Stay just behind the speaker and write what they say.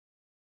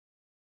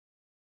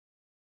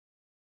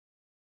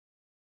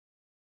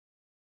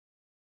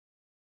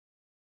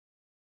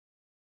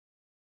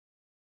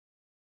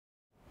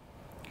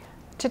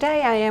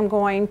Today I am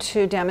going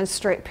to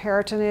demonstrate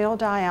peritoneal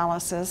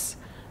dialysis,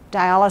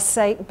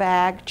 dialysate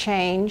bag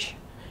change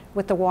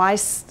with the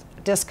WISE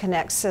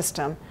disconnect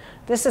system.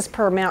 This is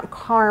per Mount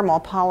Carmel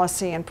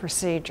policy and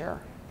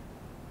procedure.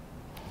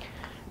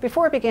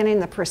 Before beginning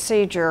the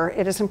procedure,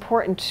 it is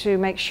important to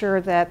make sure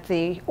that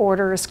the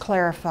order is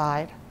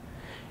clarified.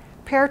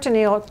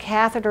 Peritoneal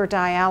catheter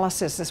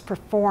dialysis is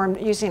performed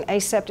using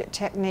aseptic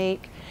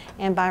technique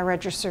and by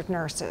registered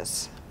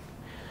nurses.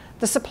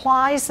 The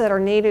supplies that are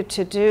needed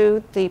to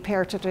do the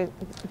peritoneal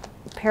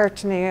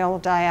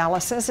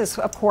dialysis is,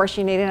 of course,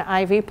 you need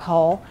an IV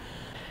pole.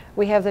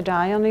 We have the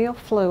dionyl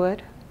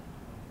fluid.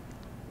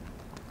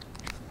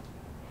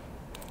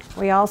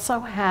 We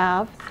also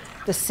have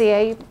the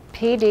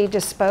CAPD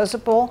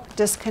disposable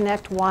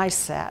disconnect Y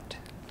set.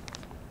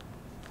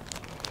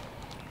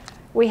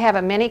 We have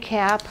a mini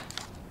cap.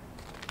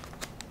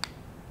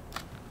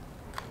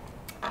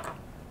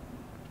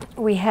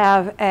 We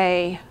have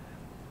a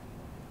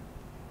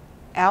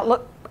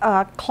outlet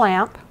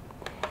clamp.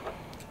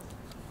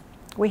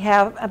 We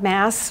have a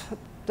mask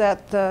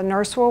that the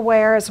nurse will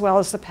wear, as well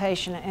as the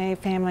patient and any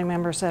family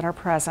members that are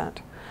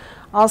present.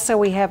 Also,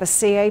 we have a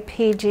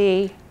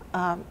CAPD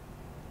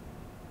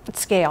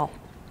scale.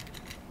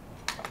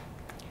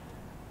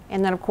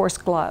 And then, of course,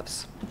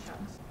 gloves.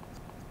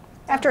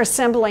 After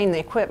assembling the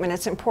equipment,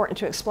 it's important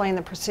to explain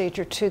the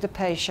procedure to the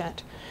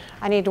patient.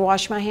 I need to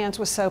wash my hands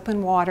with soap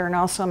and water and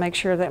also make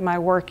sure that my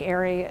work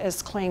area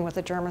is clean with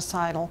a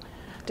germicidal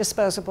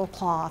disposable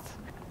cloth.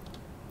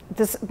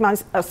 My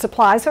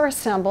supplies are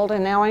assembled,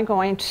 and now I'm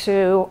going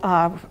to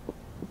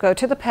go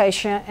to the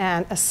patient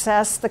and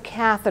assess the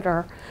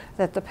catheter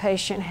that the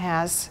patient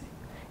has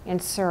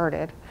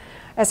inserted.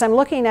 As I'm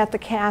looking at the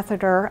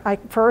catheter, I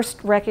first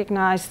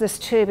recognize this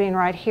tubing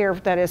right here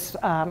that is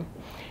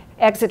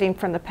exiting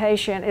from the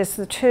patient is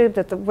the tube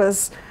that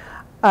was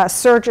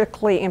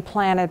surgically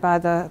implanted by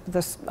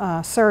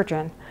the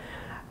surgeon.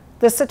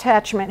 This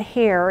attachment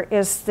here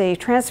is the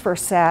transfer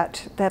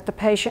set that the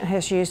patient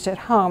has used at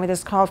home. It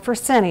is called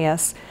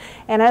Fresenius.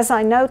 And as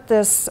I note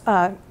this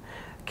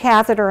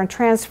catheter and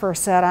transfer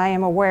set, I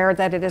am aware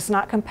that it is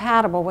not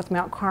compatible with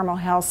Mount Carmel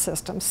Health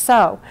System.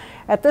 So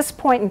at this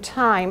point in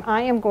time,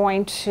 I am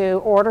going to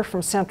order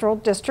from Central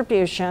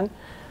Distribution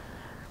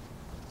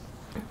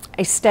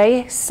a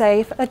Stay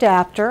Safe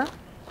adapter,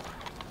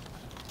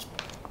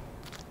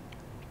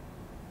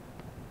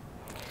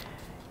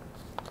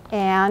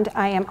 and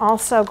I am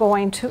also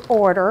going to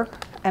order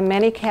a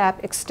mini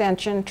cap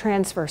extension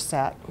transfer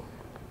set.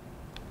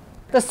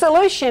 The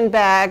solution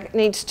bag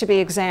needs to be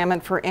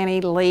examined for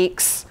any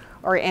leaks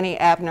or any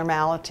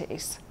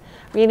abnormalities.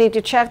 You need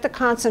to check the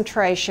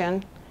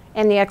concentration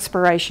and the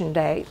expiration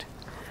date.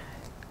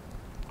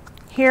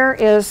 Here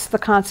is the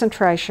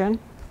concentration,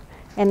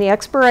 and the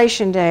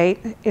expiration date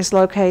is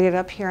located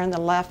up here in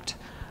the left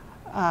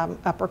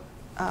upper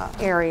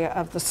area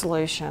of the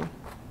solution.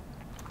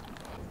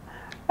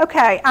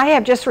 Okay, I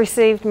have just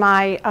received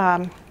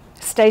my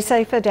Stay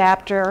Safe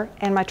adapter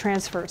and my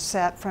transfer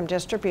set from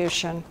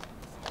distribution.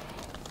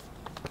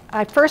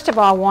 I first of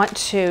all want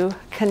to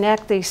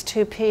connect these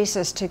two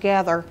pieces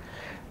together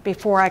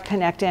before I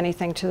connect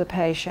anything to the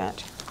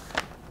patient.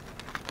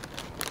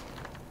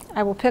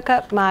 I will pick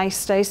up my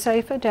Stay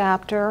Safe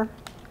adapter,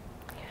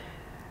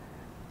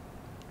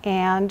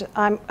 and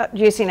I'm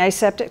using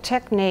aseptic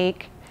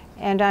technique,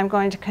 and I'm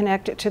going to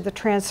connect it to the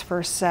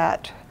transfer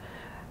set.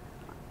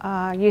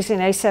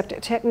 Using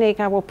aseptic technique,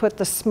 I will put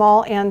the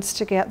small ends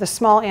together, the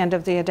small end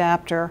of the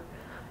adapter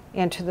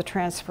into the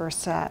transfer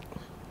set.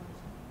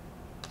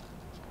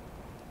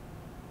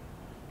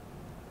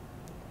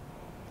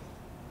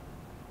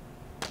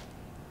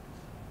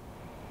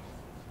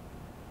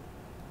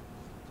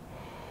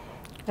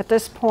 At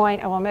this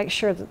point, I will make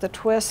sure that the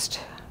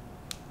twist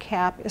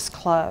cap is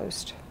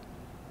closed.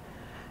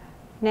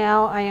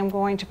 Now I am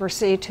going to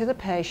proceed to the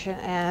patient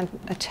and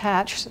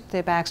attach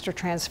the Baxter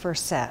transfer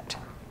set.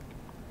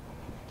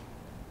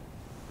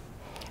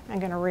 I'm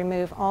going to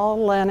remove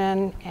all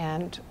linen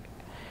and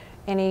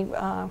any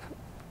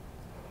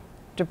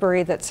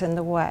debris that's in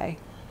the way.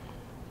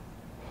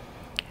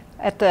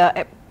 At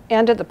the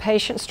end of the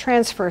patient's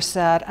transfer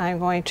set, I'm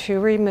going to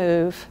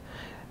remove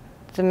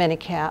the mini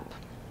cap.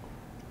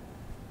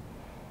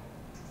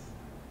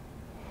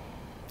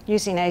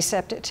 Using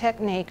aseptic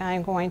technique,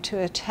 I'm going to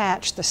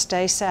attach the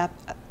Stay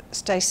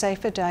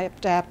Safe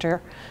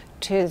adapter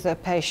to the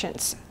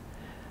patient's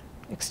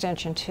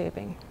extension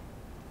tubing.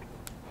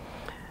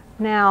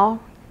 Now,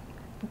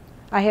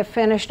 I have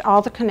finished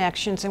all the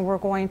connections, and we're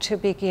going to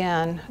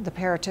begin the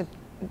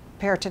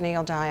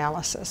peritoneal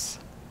dialysis.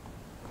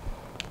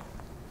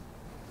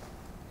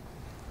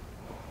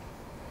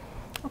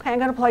 Okay, I'm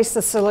going to place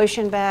the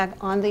solution bag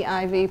on the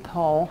IV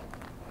pole,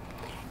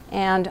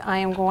 and I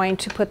am going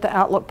to put the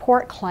outlet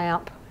port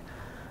clamp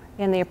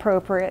in the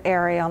appropriate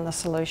area on the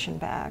solution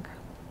bag.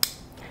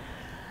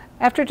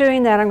 After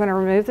doing that, I'm going to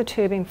remove the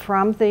tubing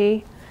from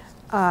the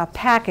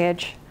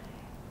package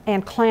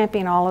and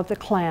clamping all of the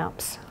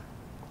clamps.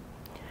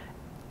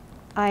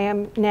 I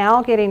am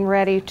now getting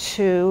ready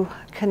to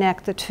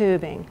connect the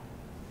tubing.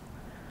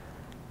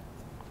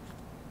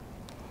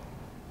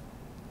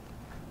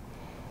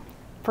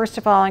 First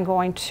of all, I'm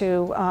going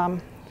to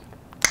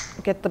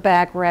get the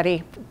bag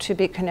ready to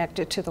be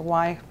connected to the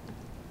Y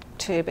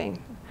tubing.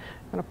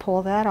 I'm going to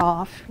pull that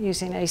off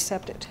using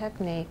aseptic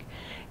technique,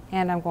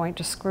 and I'm going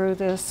to screw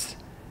this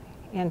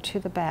into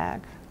the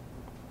bag.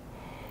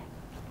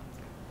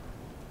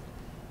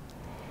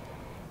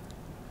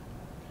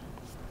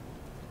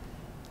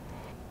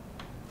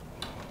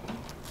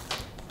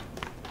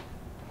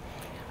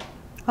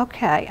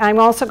 Okay, I'm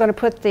also going to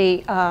put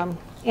the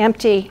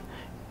empty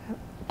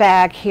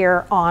bag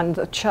here on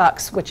the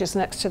chucks, which is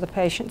next to the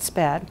patient's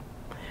bed.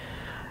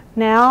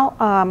 Now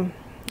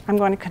I'm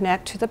going to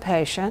connect to the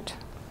patient,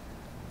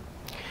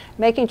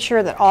 making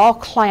sure that all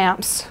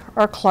clamps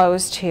are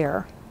closed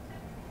here.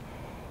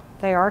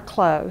 They are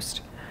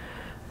closed.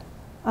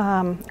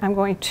 I'm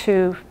going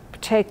to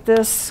take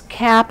this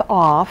cap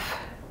off,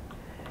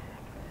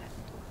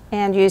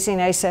 and using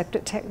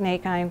aseptic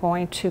technique, I'm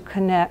going to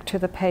connect to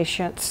the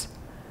patient's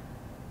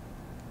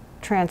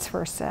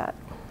transfer set.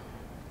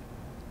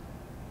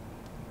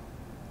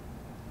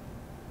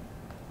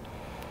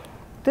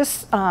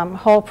 This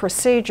whole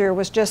procedure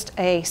was just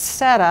a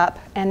setup,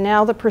 and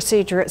now the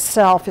procedure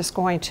itself is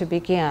going to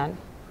begin.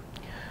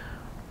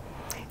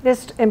 It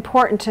is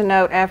important to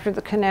note after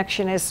the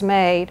connection is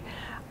made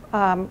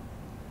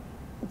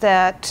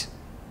that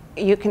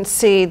you can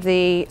see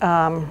the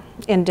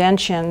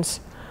indentions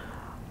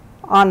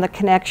on the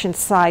connection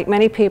site.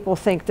 Many people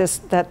think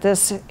that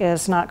this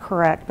is not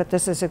correct, but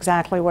this is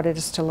exactly what it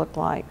is to look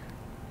like.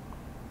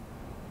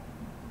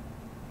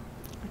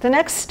 The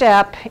next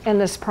step in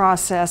this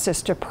process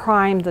is to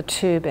prime the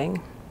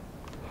tubing.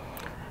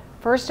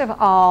 First of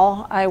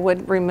all, I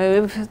would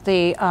remove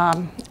the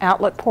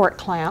outlet port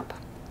clamp.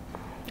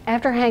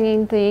 After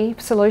hanging the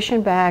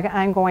solution bag,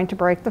 I'm going to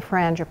break the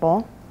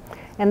frangible,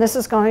 and this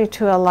is going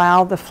to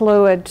allow the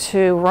fluid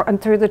to run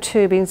through the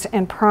tubings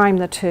and prime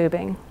the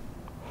tubing.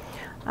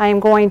 I am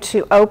going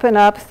to open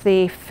up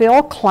the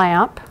fill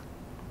clamp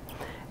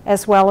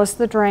as well as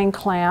the drain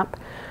clamp,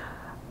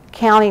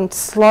 counting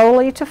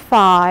slowly to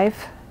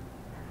 5,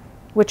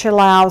 which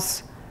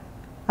allows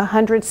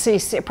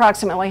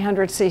approximately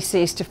 100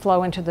 cc's to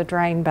flow into the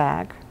drain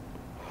bag.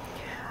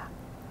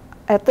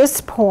 At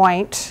this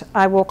point,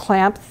 I will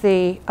clamp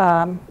the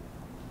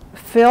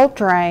fill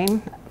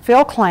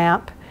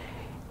clamp,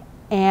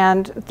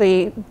 and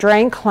the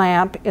drain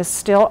clamp is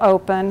still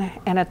open,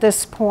 and at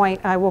this point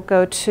I will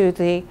go to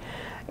the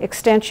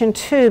extension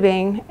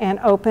tubing and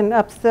open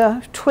up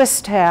the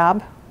twist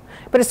tab.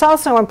 But it's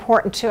also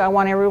important too, I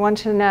want everyone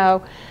to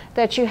know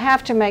that you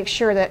have to make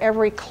sure that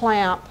every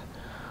clamp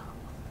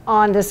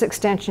on this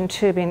extension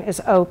tubing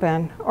is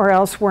open, or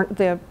else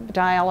the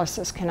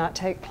dialysis cannot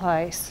take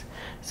place.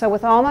 So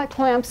with all my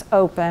clamps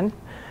open,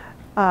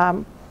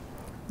 the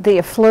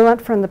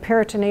effluent from the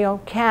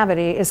peritoneal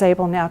cavity is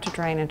able now to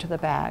drain into the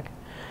bag.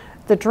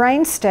 The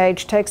drain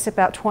stage takes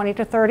about 20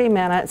 to 30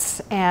 minutes,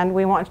 and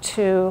we want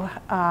to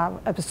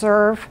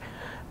observe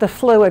the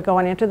fluid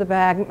going into the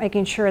bag,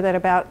 making sure that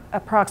about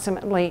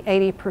approximately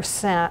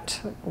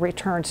 80%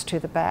 returns to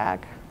the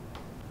bag.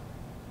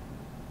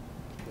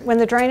 When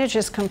the drainage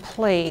is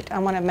complete, I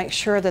want to make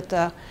sure that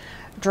the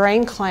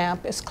drain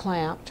clamp is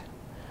clamped.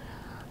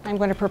 I'm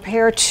going to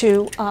prepare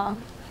to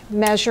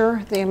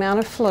measure the amount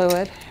of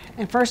fluid.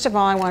 And first of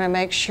all, I want to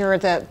make sure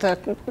that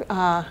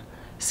the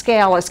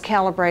scale is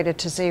calibrated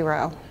to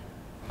 0.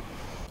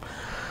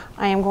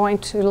 I am going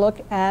to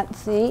look at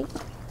the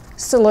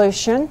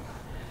solution,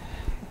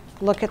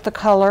 look at the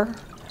color,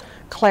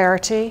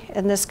 clarity.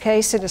 In this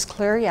case, it is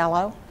clear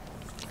yellow.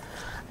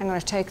 I'm going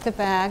to take the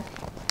bag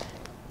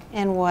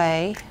and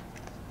weigh,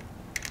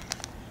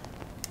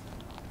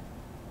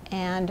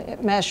 and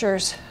it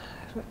measures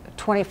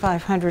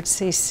 2,500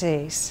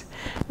 cc's.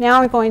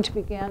 Now I'm going to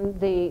begin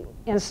the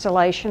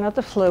installation of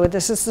the fluid.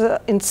 This is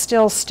the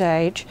instill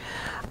stage.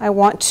 I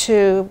want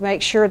to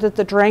make sure that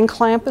the drain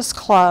clamp is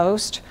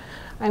closed.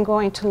 I'm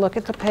going to look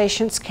at the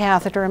patient's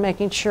catheter,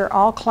 making sure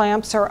all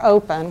clamps are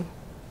open.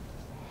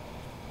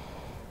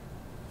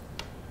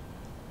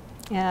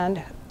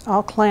 And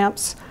all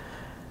clamps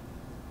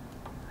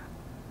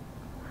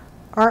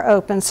are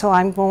open, so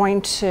I'm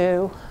going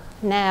to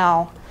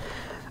now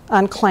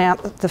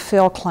unclamp the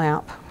fill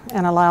clamp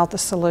and allow the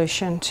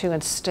solution to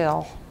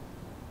instill.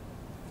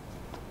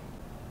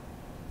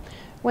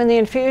 When the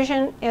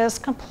infusion is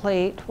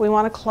complete, we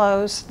want to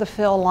close the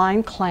fill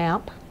line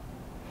clamp,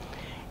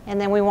 and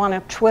then we want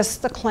to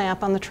twist the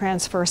clamp on the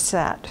transfer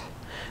set.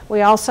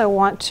 We also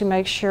want to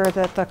make sure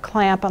that the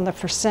clamp on the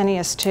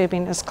Fresenius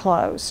tubing is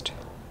closed.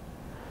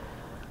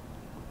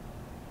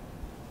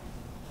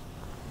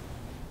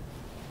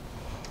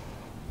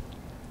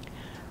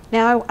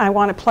 Now I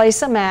want to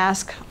place a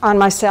mask on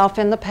myself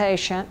and the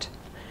patient,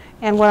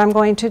 and what I'm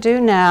going to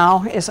do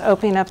now is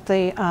open up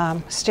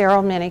the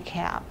sterile mini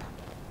cap.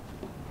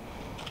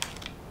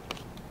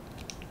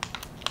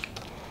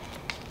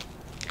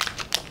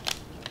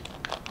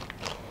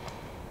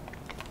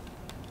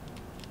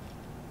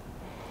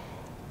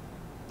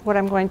 What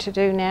I'm going to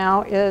do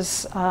now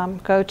is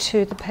go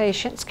to the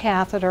patient's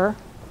catheter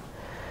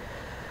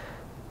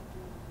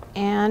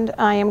And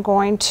I am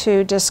going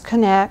to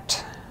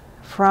disconnect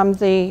from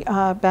the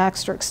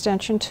Baxter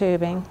extension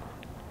tubing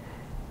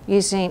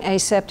using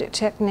aseptic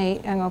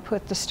technique. I'm going to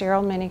put the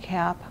sterile mini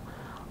cap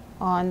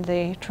on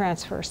the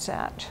transfer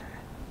set.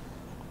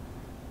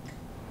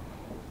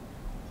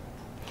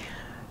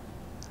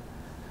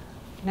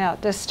 Now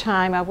at this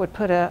time I would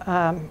put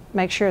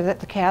make sure that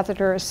the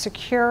catheter is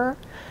secure.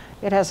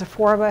 It has a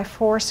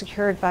 4x4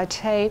 secured by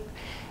tape,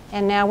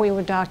 and now we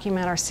would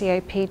document our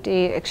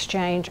CAPD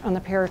exchange on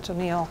the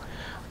peritoneal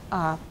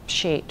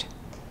sheet.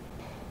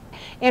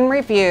 In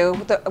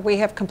review, we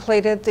have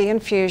completed the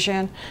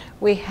infusion.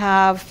 We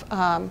have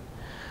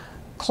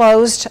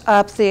closed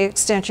up the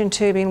extension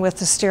tubing with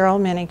the sterile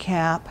mini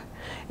cap.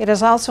 It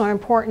is also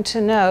important to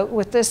note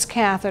with this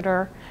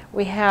catheter,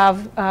 we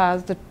have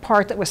the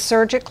part that was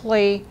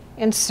surgically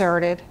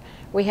inserted.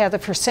 We have the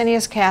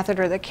Fresenius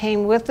catheter that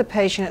came with the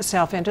patient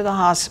itself into the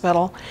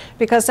hospital.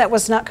 Because that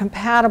was not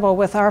compatible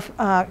with our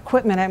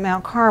equipment at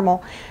Mount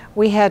Carmel,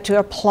 we had to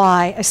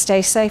apply a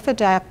stay-safe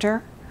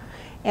adapter,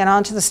 and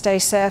onto the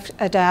stay-safe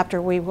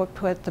adapter we would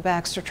put the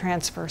Baxter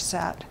transfer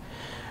set.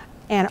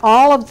 And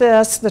all of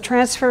this, the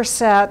transfer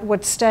set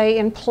would stay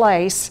in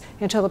place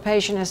until the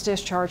patient is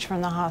discharged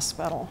from the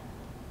hospital.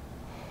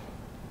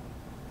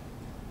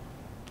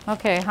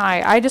 Okay,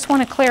 hi. I just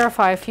want to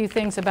clarify a few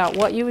things about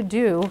what you would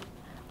do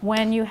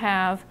when you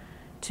have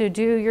to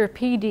do your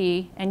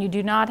PD and you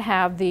do not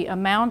have the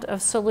amount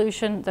of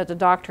solution that the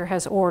doctor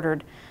has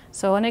ordered.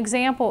 So an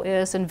example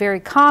is, and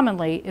very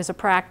commonly is a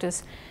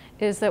practice,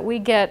 is that we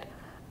get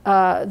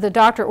the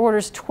doctor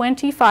orders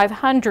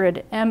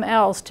 2,500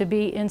 mLs to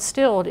be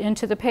instilled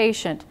into the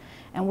patient,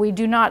 and we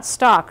do not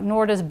stock,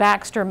 nor does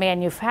Baxter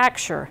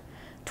manufacture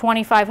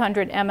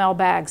 2,500 ml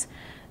bags.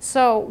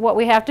 So what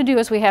we have to do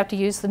is we have to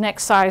use the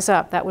next size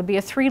up. That would be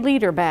a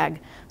 3-liter bag.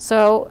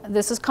 So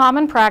this is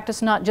common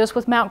practice, not just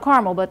with Mount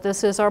Carmel, but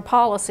this is our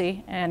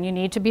policy, and you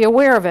need to be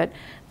aware of it,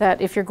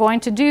 that if you're going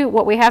to do,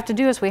 what we have to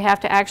do is we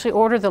have to actually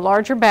order the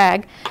larger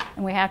bag,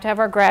 and we have to have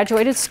our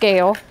graduated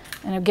scale,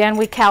 and again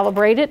we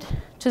calibrate it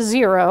to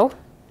 0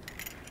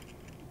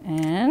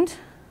 and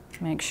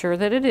make sure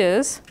that it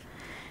is,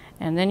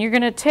 and then you're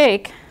going to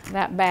take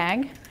that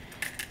bag.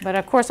 But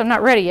of course I'm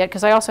not ready yet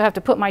because I also have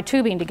to put my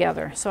tubing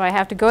together. So I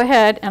have to go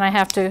ahead and I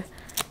have to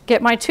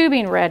get my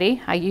tubing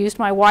ready. I used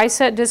my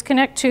Y-set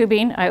disconnect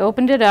tubing. I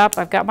opened it up.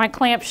 I've got my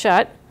clamp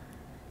shut.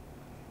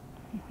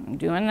 I'm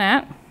doing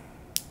that.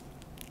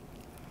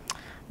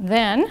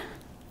 Then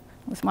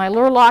with my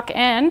lure lock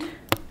end,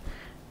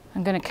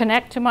 I'm going to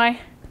connect to my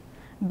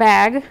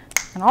bag,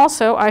 and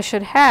also I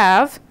should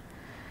have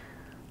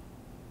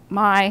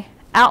my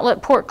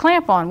outlet port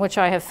clamp on, which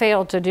I have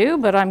failed to do,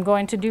 but I'm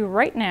going to do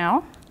right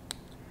now.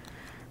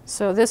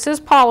 So this is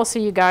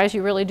policy, you guys.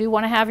 You really do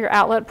want to have your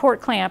outlet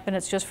port clamp, and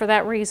it's just for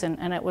that reason.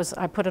 And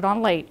I put it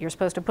on late. You're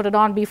supposed to put it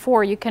on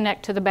before you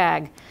connect to the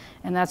bag.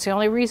 And that's the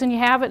only reason you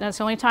have it, and that's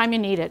the only time you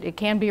need it. It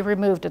can be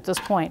removed at this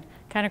point.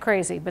 Kind of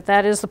crazy, but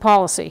that is the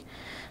policy.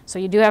 So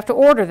you do have to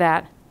order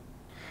that.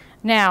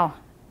 Now,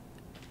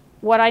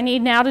 what I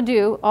need now to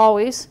do,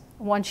 always,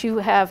 once you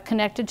have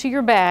connected to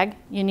your bag,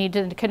 you need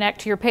to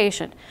connect to your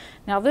patient.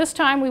 Now this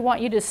time we want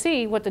you to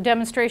see what the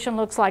demonstration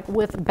looks like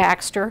with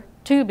Baxter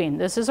tubing.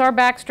 This is our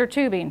Baxter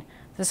tubing.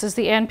 This is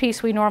the end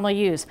piece we normally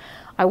use.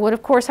 I would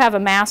of course have a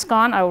mask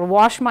on. I would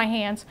wash my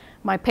hands.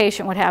 My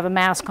patient would have a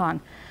mask on.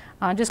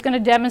 I'm just going to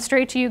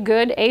demonstrate to you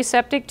good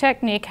aseptic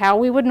technique, how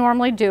we would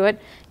normally do it.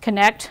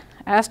 Connect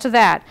as to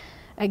that.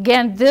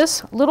 Again,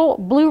 this little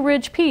Blue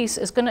Ridge piece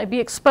is going to be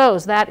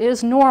exposed. That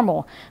is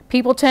normal.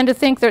 People tend to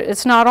think that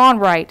it's not on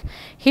right.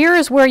 Here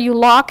is where you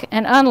lock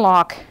and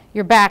unlock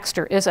your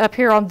Baxter, is up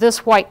here on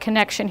this white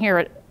connection here.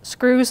 It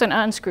screws and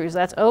unscrews.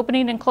 That's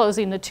opening and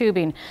closing the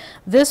tubing.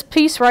 This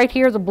piece right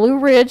here, the Blue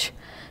Ridge,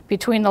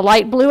 between the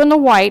light blue and the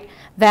white,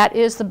 that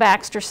is the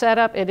Baxter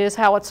setup. It is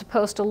how it's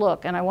supposed to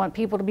look, and I want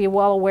people to be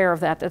well aware of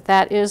that,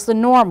 that is the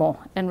normal,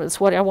 and it's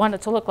what I want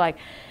it to look like.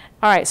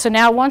 All right, so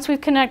now once we've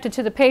connected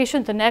to the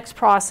patient, the next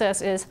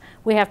process is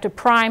we have to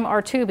prime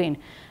our tubing.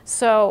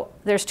 So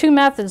there's two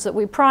methods that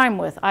we prime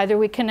with. Either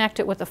we connect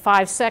it with a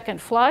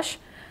 5-second flush,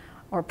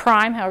 or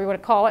prime, however you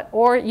want to call it,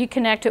 or you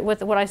connect it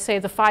with what I say,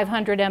 the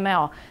 500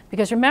 ml.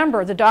 Because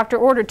remember, the doctor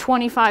ordered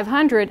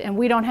 2,500 and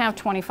we don't have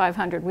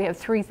 2,500, we have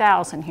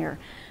 3,000 here.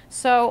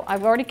 So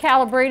I've already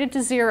calibrated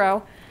to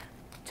 0.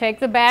 Take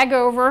the bag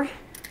over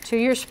to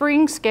your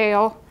spring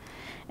scale,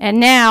 and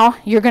now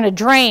you're going to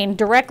drain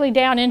directly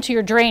down into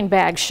your drain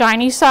bag,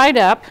 shiny side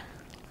up,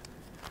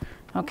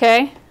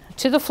 okay,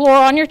 to the floor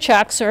on your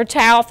chucks or a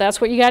towel if that's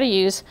what you got to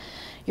use.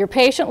 Your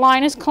patient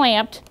line is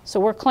clamped, so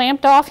we're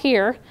clamped off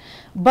here,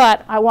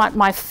 but I want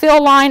my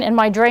fill line and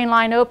my drain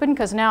line open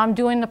because now I'm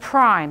doing the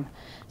prime.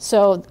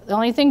 So the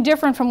only thing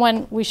different from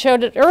when we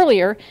showed it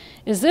earlier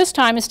is this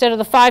time, instead of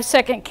the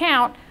 5-second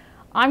count,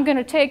 I'm going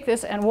to take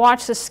this and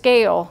watch the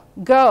scale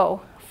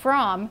go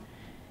from,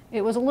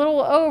 it was a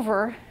little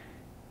over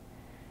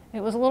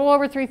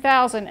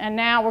 3,000, and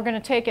now we're going to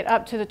take it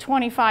up to the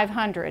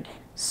 2,500.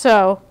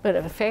 So, but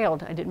if it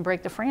failed, I didn't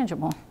break the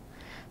frangible,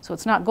 so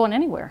it's not going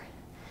anywhere.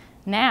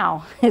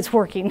 Now it's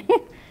working.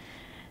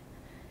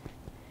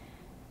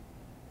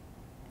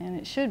 and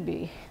it should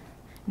be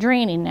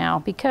draining now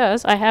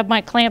because I have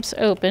my clamps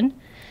open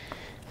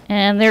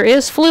and there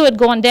is fluid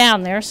going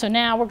down there. So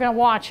now we're going to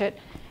watch it,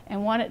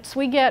 and once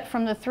we get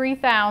from the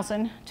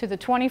 3,000 to the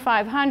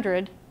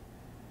 2,500,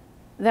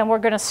 then we're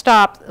going to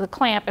stop the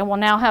clamp and we'll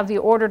now have the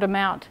ordered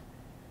amount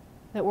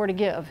that we're to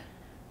give.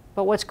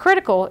 But what's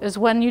critical is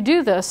when you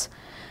do this,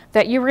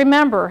 that you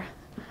remember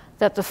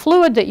that the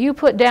fluid that you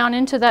put down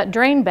into that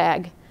drain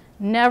bag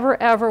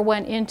never ever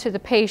went into the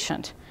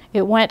patient.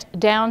 It went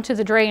down to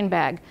the drain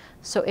bag.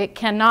 So it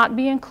cannot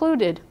be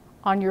included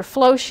on your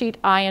flow sheet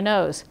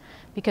I&Os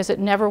because it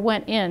never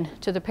went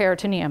into the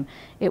peritoneum.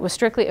 It was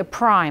strictly a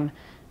prime.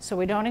 So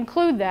we don't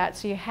include that,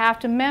 so you have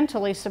to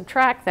mentally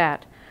subtract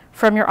that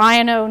from your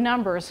I&O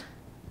numbers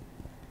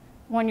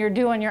when you're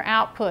doing your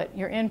output,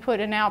 your input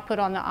and output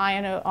on the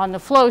I&O, on the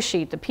flow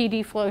sheet, the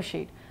PD flow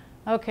sheet.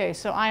 Okay,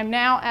 so I am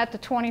now at the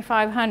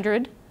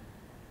 2,500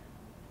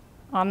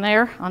 on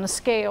there, on the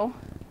scale.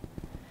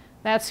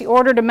 That's the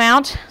ordered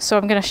amount, so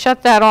I'm going to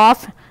shut that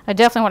off. I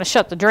definitely want to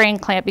shut the drain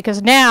clamp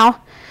because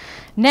now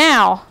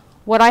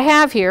what I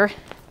have here,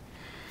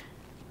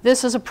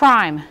 this is a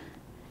prime.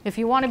 If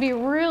you want to be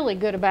really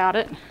good about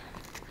it,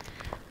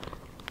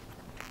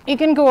 you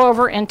can go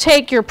over and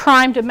take your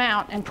primed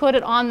amount and put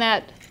it on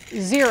that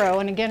 0,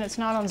 and again it's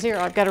not on 0,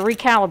 I've got to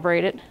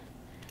recalibrate it.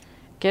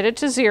 Get it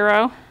to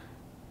 0.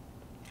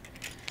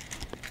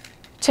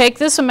 Take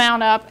this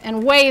amount up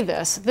and weigh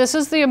this. This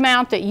is the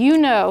amount that you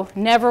know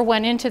never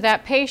went into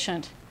that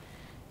patient.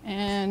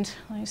 And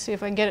let me see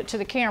if I can get it to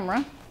the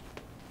camera.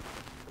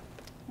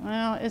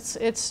 Well,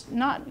 it's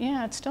not,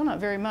 yeah, it's still not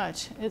very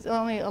much. It's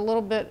only a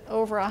little bit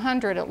over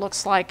 100, it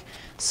looks like.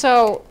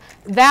 So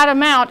that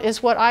amount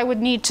is what I would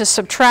need to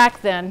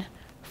subtract then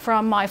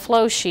from my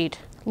flow sheet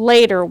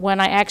later when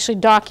I actually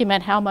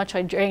document how much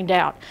I drained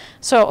out.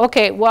 So,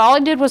 okay, well, all I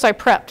did was I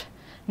prepped.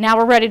 Now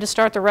we're ready to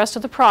start the rest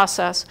of the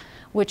process,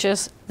 which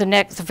is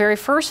the very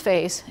first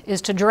phase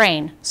is to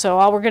drain. So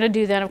all we're going to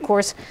do then, of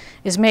course,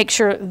 is make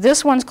sure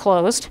this one's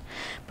closed,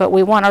 but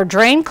we want our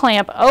drain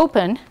clamp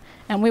open,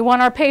 and we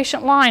want our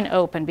patient line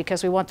open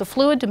because we want the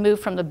fluid to move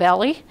from the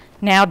belly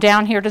now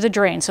down here to the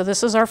drain. So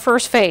this is our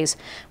first phase.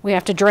 We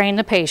have to drain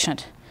the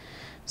patient.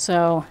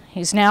 So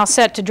he's now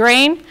set to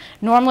drain.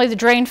 Normally the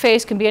drain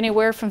phase can be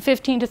anywhere from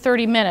 15 to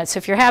 30 minutes.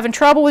 If you're having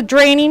trouble with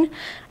draining,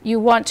 you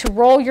want to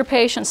roll your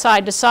patient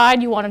side to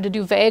side. You want him to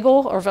do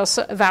vagal or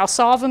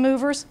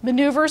Valsalva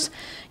maneuvers.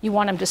 You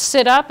want him to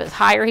sit up. The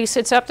higher he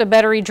sits up, the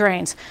better he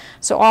drains.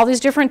 So all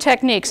these different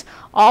techniques.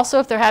 Also,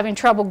 if they're having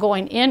trouble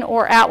going in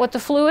or out with the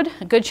fluid,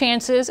 a good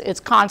chance is it's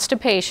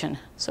constipation.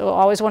 So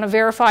always want to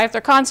verify if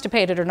they're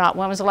constipated or not.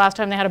 When was the last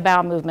time they had a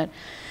bowel movement?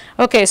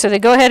 Okay, so they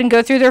go ahead and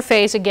go through their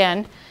phase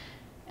again.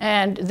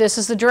 And this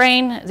is the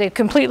drain. They've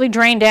completely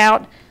drained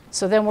out.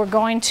 So then we're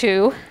going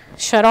to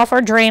shut off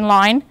our drain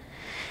line.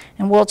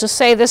 And we'll just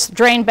say this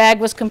drain bag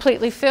was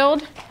completely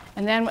filled.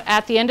 And then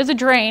at the end of the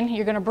drain,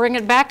 you're going to bring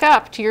it back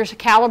up to your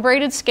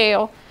calibrated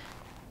scale.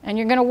 And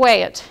you're going to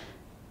weigh it.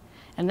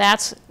 And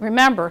that's,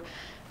 remember,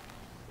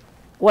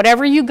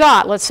 whatever you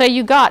got, let's say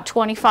you got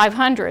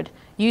 2,500,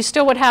 you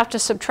still would have to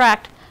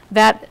subtract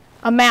that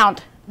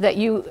amount that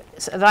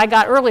I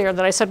got earlier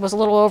that I said was a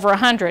little over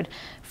 100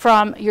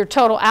 from your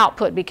total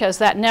output because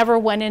that never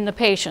went in the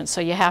patient.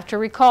 So you have to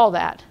recall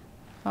that,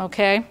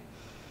 okay?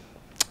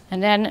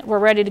 And then we're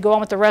ready to go on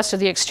with the rest of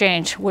the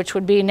exchange, which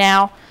would be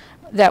now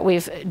that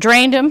we've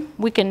drained them,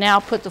 we can now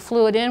put the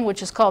fluid in,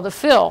 which is called the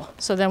fill.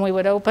 So then we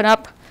would open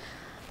up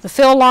the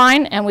fill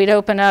line and we'd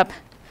open up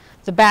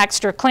the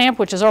Baxter clamp,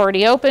 which is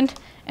already opened,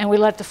 and we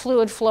let the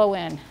fluid flow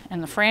in.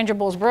 And the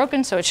frangible is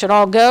broken, so it should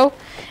all go.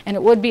 And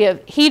it would be a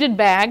heated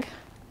bag.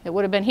 It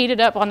would have been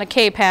heated up on the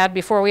K-pad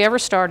before we ever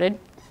started.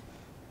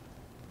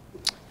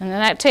 And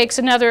then that takes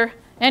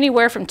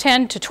anywhere from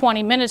 10 to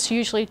 20 minutes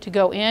usually to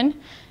go in.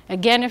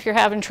 Again, if you're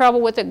having trouble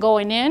with it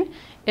going in,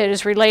 it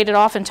is related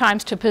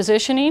oftentimes to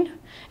positioning.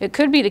 It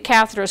could be the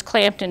catheter is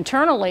clamped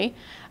internally.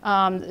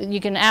 You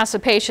can ask the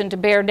patient to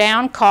bear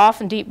down,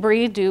 cough, and deep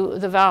breathe, do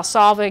the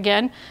Valsalva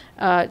again.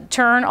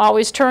 Turn,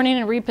 always turning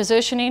and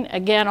repositioning.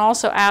 Again,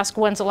 also ask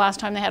when's the last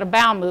time they had a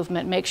bowel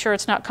movement. Make sure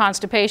it's not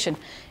constipation.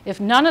 If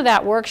none of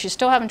that works, you're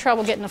still having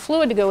trouble getting the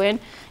fluid to go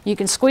in, you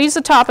can squeeze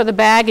the top of the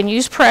bag and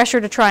use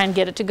pressure to try and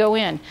get it to go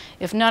in.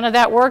 If none of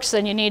that works,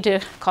 then you need to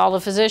call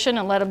the physician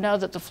and let them know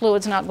that the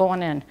fluid's not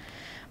going in.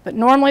 But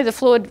normally the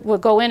fluid will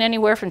go in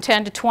anywhere from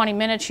 10 to 20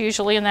 minutes,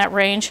 usually in that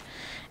range.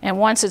 And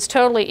once it's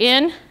totally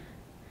in,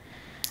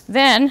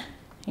 then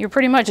you're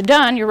pretty much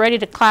done. You're ready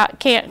to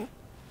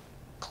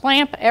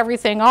clamp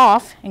everything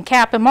off and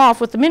cap him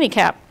off with the mini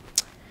cap.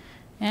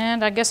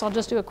 And I guess I'll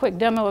just do a quick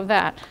demo of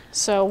that.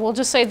 So we'll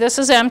just say this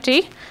is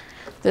empty.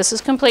 This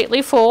is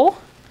completely full.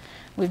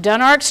 We've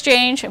done our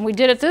exchange, and we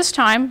did it this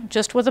time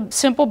just with a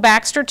simple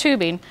Baxter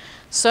tubing.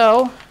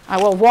 So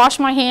I will wash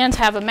my hands,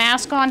 have a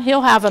mask on.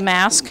 He'll have a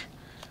mask.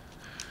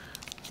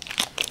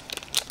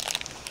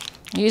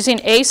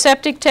 Using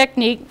aseptic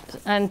technique,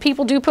 and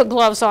people do put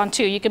gloves on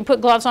too. You can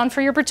put gloves on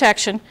for your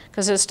protection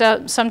because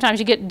sometimes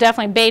you get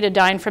definitely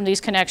betadine from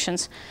these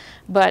connections.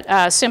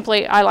 But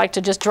simply, I like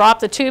to just drop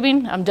the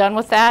tubing. I'm done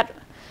with that.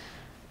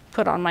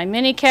 Put on my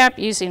mini cap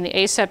using the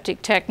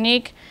aseptic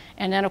technique.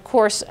 And then, of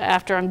course,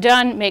 after I'm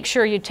done, make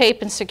sure you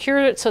tape and secure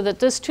it so that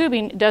this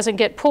tubing doesn't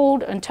get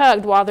pulled and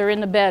tugged while they're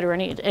in the bed or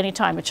any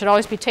time. It should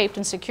always be taped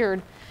and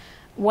secured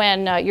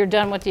when you're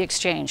done with the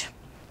exchange.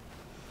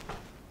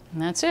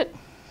 And that's it.